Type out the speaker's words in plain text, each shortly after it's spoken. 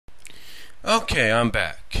Okay, I'm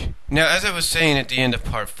back. Now, as I was saying at the end of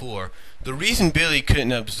part 4, the reason Billy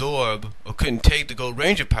couldn't absorb or couldn't take the Gold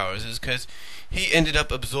Ranger powers is because he ended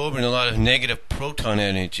up absorbing a lot of negative proton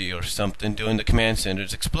energy or something during the command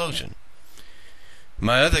center's explosion.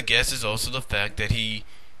 My other guess is also the fact that he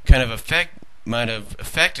kind of might have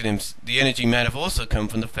affected him. The energy might have also come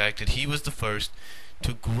from the fact that he was the first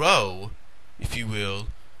to grow, if you will,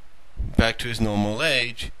 back to his normal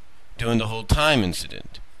age during the whole time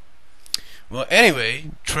incident. Well,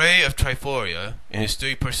 anyway, Trey of Triforia, in his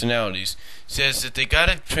 3 personalities, says that they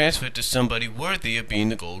gotta transfer it to somebody worthy of being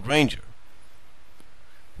the Gold Ranger.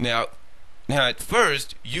 Now, at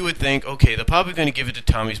first, you would think, okay, they're probably going to give it to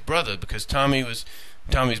Tommy's brother because Tommy's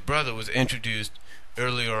brother was introduced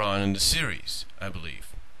earlier on in the series, I believe.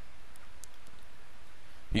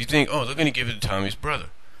 You think, oh, they're going to give it to Tommy's brother.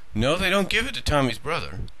 No, they don't give it to Tommy's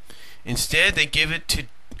brother. Instead, they give it to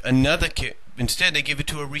Instead, they give it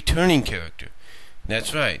to a returning character.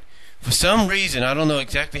 That's right. For some reason, I don't know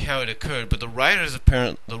exactly how it occurred, but the writers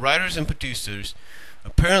and producers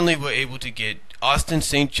apparently were able to get Austin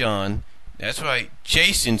St. John, that's right,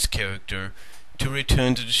 Jason's character, to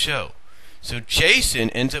return to the show. So Jason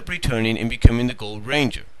ends up returning and becoming the Gold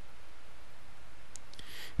Ranger.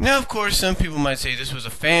 Now, of course, some people might say this was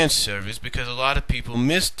a fan service because a lot of people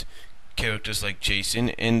missed characters like Jason,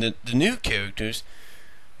 and the new characters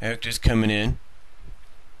coming in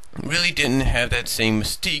really didn't have that same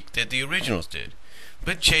mystique that the originals did.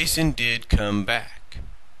 But Jason did come back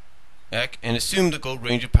and assumed the Gold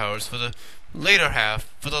Ranger powers for the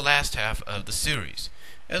last half of the series,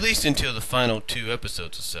 at least until the final 2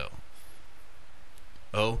 episodes or so.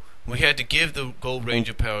 Oh, we had to give the Gold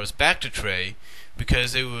Ranger powers back to Trey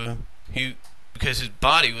because because his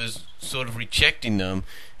body was sort of rejecting them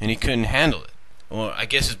and he couldn't handle it. Or I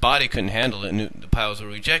guess his body couldn't handle it and the powers were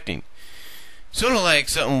rejecting. Sort of like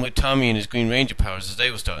something with Tommy and his Green Ranger powers as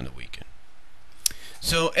they were starting to weaken.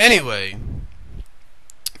 So anyway,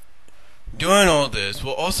 during all this,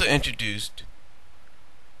 we're also introduced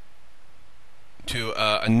to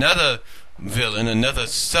another villain, another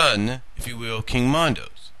son, if you will, King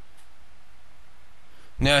Mondo's.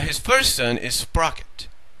 Now his first son is Sprocket.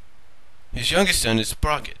 His youngest son is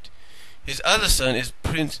Sprocket. His other son is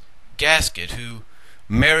Prince Gasket, who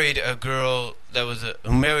married a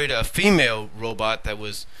female robot that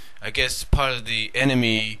was, I guess, part of the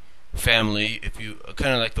enemy family,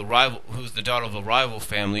 kind of like the rival, who's the daughter of a rival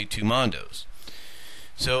family to Mondo's.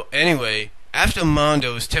 So anyway, after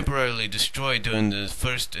Mondo is temporarily destroyed during the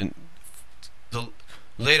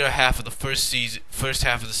later half of the first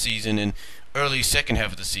half of the season and early second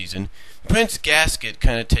half of the season, Prince Gasket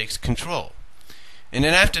kind of takes control. And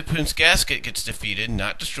then after Prince Gasket gets defeated,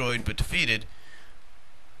 not destroyed, but defeated,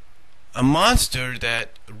 a monster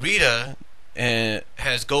that Rita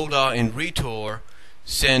has Goldar and Ritor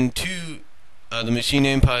send to the Machine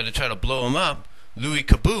Empire to try to blow him up, Louis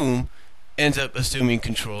Kaboom ends up assuming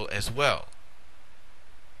control as well.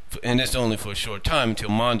 And it's only for a short time until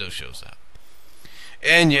Mondo shows up.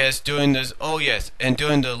 And yes, during the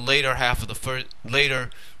later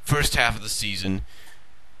first half of the season,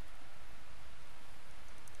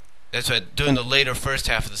 that's right, during the later first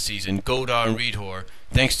half of the season, Goldar and Ritor,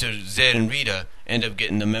 thanks to Zed and Rita, end up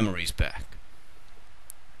getting the memories back.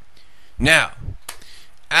 Now,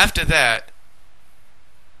 after that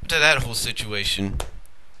whole situation,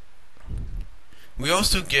 we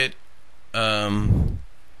also get another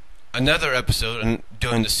episode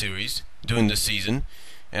during the season,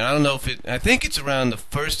 and I don't know I think it's around the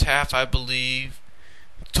first half, I believe,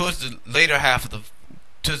 towards the later half of the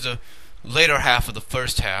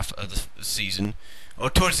first half of the season, or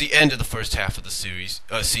towards the end of the first half of the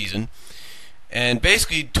season, and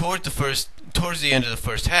basically towards the end of the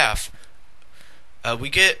first half, we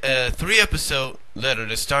get a 3-episode letter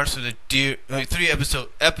that starts with a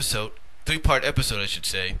 3-part episode, I should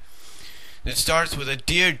say, that starts with a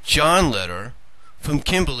Dear John letter from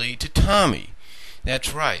Kimberly to Tommy.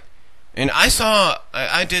 That's right. And I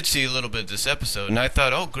did see a little bit of this episode, and I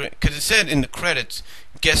thought, oh great, because it said in the credits,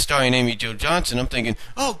 guest starring Amy Jo Johnson. I'm thinking,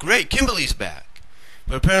 oh great, Kimberly's back.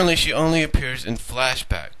 But apparently she only appears in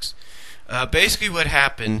flashbacks. Basically what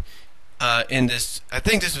happened in this, I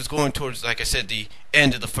think this was going towards, like I said, the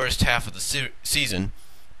end of the first half of the season.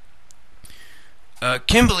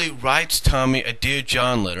 Kimberly writes Tommy a Dear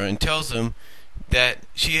John letter and tells him that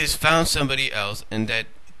she has found somebody else and that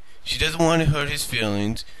she doesn't want to hurt his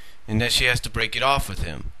feelings and that she has to break it off with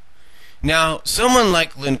him. Now, someone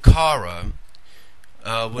like Linkara,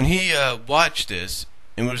 when he watched this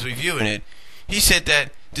and was reviewing it, he said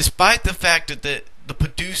that despite the fact that the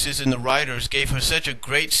producers and the writers gave her such a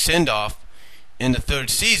great send-off in the 3rd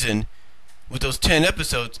season, with those 10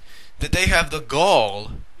 episodes, that they have the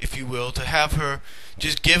gall, if you will, to have her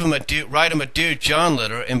just write him a Dear John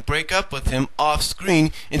letter and break up with him off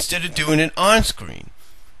screen instead of doing it on screen.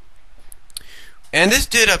 And this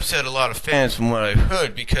did upset a lot of fans from what I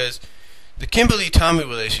heard, because the Kimberly-Tommy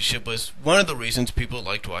relationship was one of the reasons people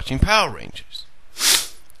liked watching Power Rangers.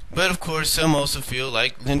 But of course, some also feel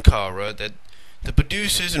like Linkara, that the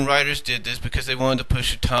producers and writers did this because they wanted to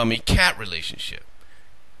push a Tommy-Cat relationship.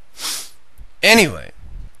 Anyway,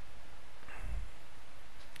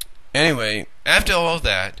 after all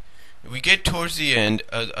that, we get towards the end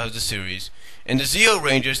of the series, and the Zeo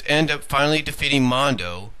Rangers end up finally defeating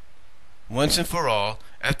Mondo once and for all,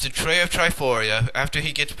 after Trey of Triforia, after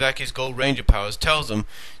he gets back his Gold Ranger powers, tells them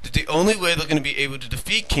that the only way they're going to be able to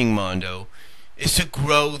defeat King Mondo is to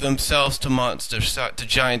grow themselves to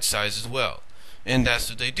giant size as well. And that's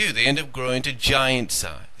what they do. They end up growing to giant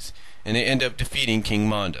size, and they end up defeating King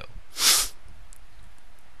Mondo.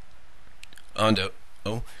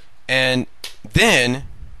 And then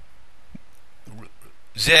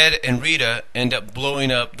Zed and Rita end up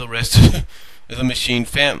blowing up the rest of the Machine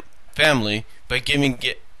family by giving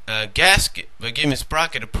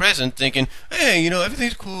Sprocket a present, thinking, hey,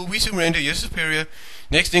 everything's cool, we surrender, you're superior.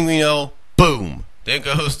 Next thing we know, boom, there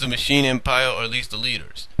goes the Machine Empire, or at least the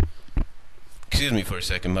leaders. Excuse me for a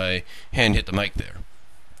second, my hand hit the mic there.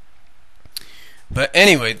 But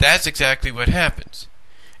anyway, that's exactly what happens.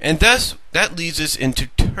 And thus, that leads us into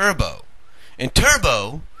Turbo. And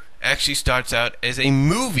Turbo actually starts out as a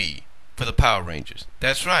movie for the Power Rangers.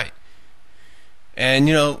 That's right. And,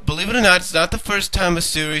 believe it or not, it's not the first time a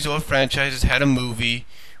series or a franchise has had a movie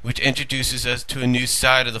which introduces us to a new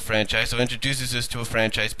side of the franchise, or introduces us to a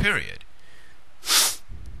franchise period.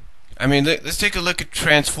 I mean, let's take a look at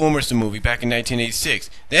Transformers, the movie, back in 1986.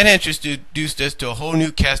 That introduced us to a whole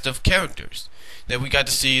new cast of characters that we got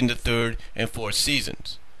to see in the third and fourth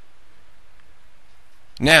seasons.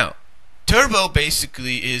 Now, Turbo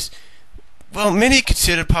basically is, well, many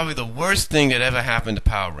consider probably the worst thing that ever happened to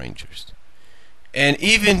Power Rangers. And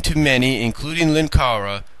even to many, including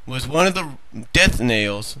Linkara, was one of the death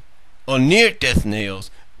nails, or near death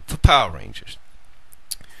nails, for Power Rangers.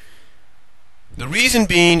 The reason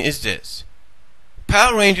being is this.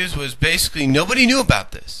 Power Rangers was basically, nobody knew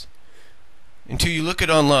about this until you look it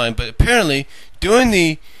online, but apparently during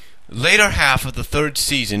the later half of the third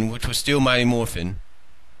season, which was still Mighty Morphin,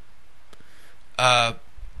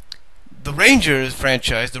 the Rangers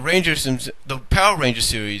franchise, the Power Ranger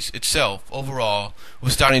series itself, overall,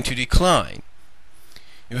 was starting to decline.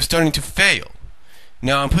 It was starting to fail.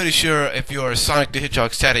 Now, I'm pretty sure if you're a Sonic the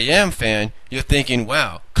Hedgehog SatAM fan, you're thinking,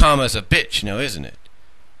 wow, Kama's a bitch, now isn't it?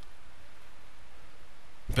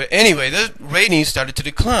 But anyway, the ratings started to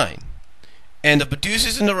decline. And the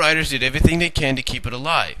producers and the writers did everything they can to keep it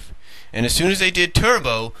alive. And as soon as they did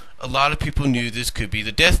Turbo, a lot of people knew this could be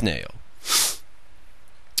the death nail.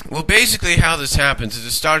 Well, basically how this happens is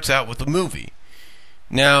it starts out with a movie.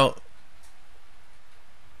 Now,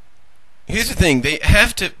 here's the thing. They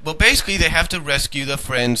have to rescue the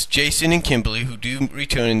friends Jason and Kimberly, who do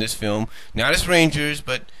return in this film, not as Rangers,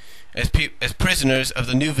 but as prisoners of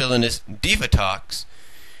the new villainous Divatox.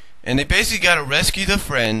 And they basically got to rescue the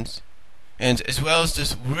friends, and as well as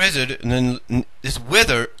this wizard named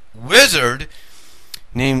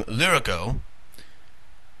Lyrico,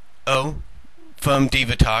 from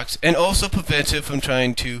Divatox, and also prevents it from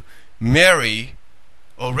trying to marry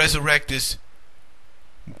or resurrect this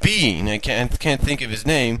being. I can't think of his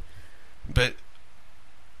name, but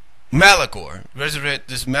Malachor. Resurrect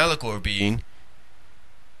this Malachor being.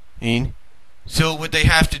 So what they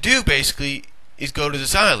have to do basically is go to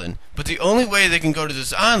this island. But the only way they can go to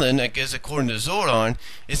this island, I guess according to Zordon,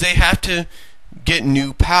 is they have to get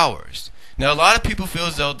new powers. Now a lot of people feel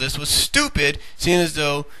as though this was stupid, seeing as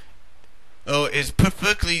though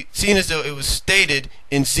it was stated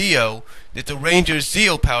in Zeo that the Rangers'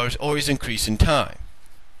 Zeo powers always increase in time.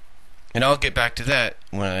 And I'll get back to that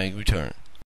when I return.